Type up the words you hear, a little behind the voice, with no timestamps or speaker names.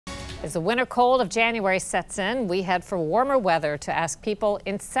As the winter cold of January sets in, we head for warmer weather to ask people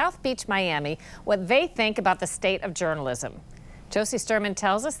in South Beach, Miami, what they think about the state of journalism. Joce Sterman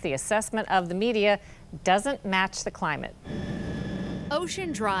tells us the assessment of the media doesn't match the climate.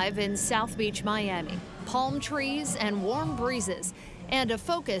 Ocean Drive in South Beach, Miami. Palm trees and warm breezes, and a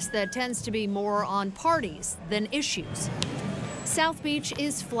focus that tends to be more on parties than issues. South Beach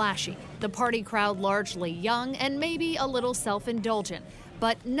is flashy, the party crowd largely young and maybe a little self-indulgent,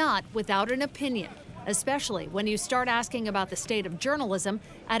 but not without an opinion, especially when you start asking about the state of journalism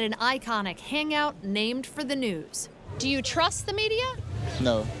at an iconic hangout named for the news. Do you trust the media?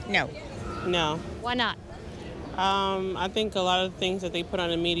 No. No. No. Why not? I think a lot of the things that they put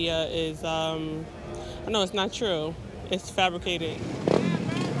on the media is, no, it's not true. It's fabricated.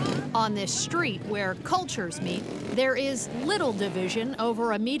 On this street where cultures meet, there is little division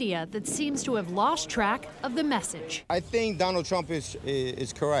over a media that seems to have lost track of the message. I think Donald Trump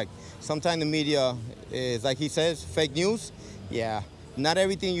is correct. Sometimes the media is, like he says, fake news. Yeah, not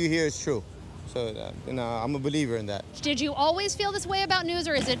everything you hear is true. So, I'm a believer in that. Did you always feel this way about news,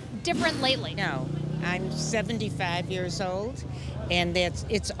 or is it different lately? No, I'm 75 years old, and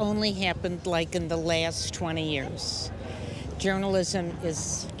it's only happened like in the last 20 years. Journalism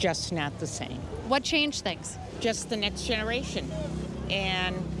is just not the same. What changed things? Just the next generation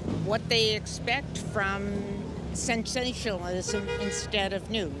and what they expect from sensationalism instead of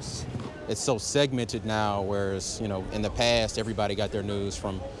news. It's so segmented now, whereas, in the past, everybody got their news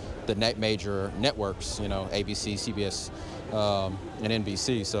from the major networks, ABC, CBS, and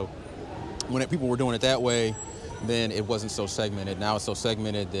NBC. So when people were doing it that way, then it wasn't so segmented. Now it's so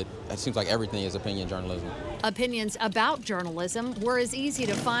segmented that it seems like everything is opinion journalism. Opinions about journalism were as easy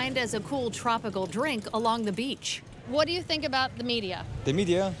to find as a cool tropical drink along the beach. What do you think about the media? The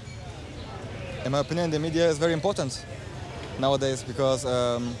media, in my opinion, the media is very important nowadays because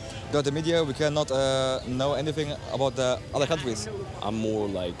without the media we cannot know anything about the other countries. I'm more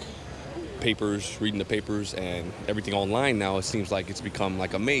like papers, reading the papers, and everything online now, it seems like it's become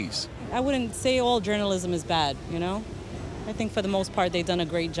like a maze. I wouldn't say all journalism is bad, I think for the most part they've done a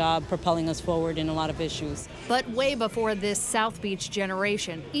great job propelling us forward in a lot of issues. But way before this South Beach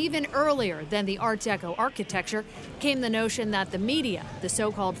generation, even earlier than the Art Deco architecture, came the notion that the media, the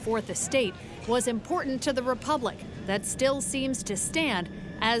so-called Fourth Estate, was important to the Republic. That still seems to stand,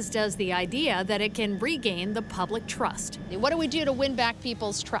 as does the idea that it can regain the public trust. What do we do to win back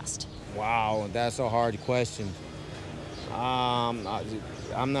people's trust? Wow, that's a hard question. I'm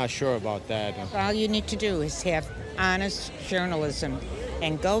not sure about that. All you need to do is have honest journalism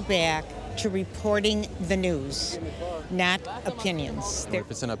and go back to reporting the news, not opinions. If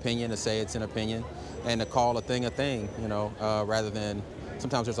it's an opinion, to say it's an opinion, and to call a thing, rather than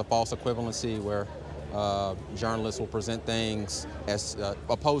sometimes there's a false equivalency where journalists will present things as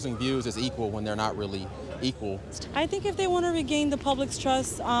opposing views as equal when they're not really equal. I think if they want to regain the public's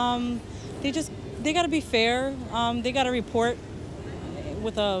trust, they got to be fair. They got to report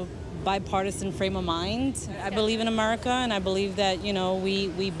with a bipartisan frame of mind. I believe in America, and I believe that,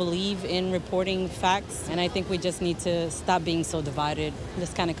 we believe in reporting facts, and I think we just need to stop being so divided,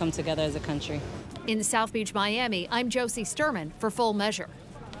 just kind of come together as a country. In South Beach, Miami, I'm Joce Sterman for Full Measure.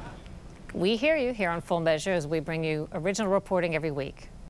 We hear you here on Full Measure as we bring you original reporting every week.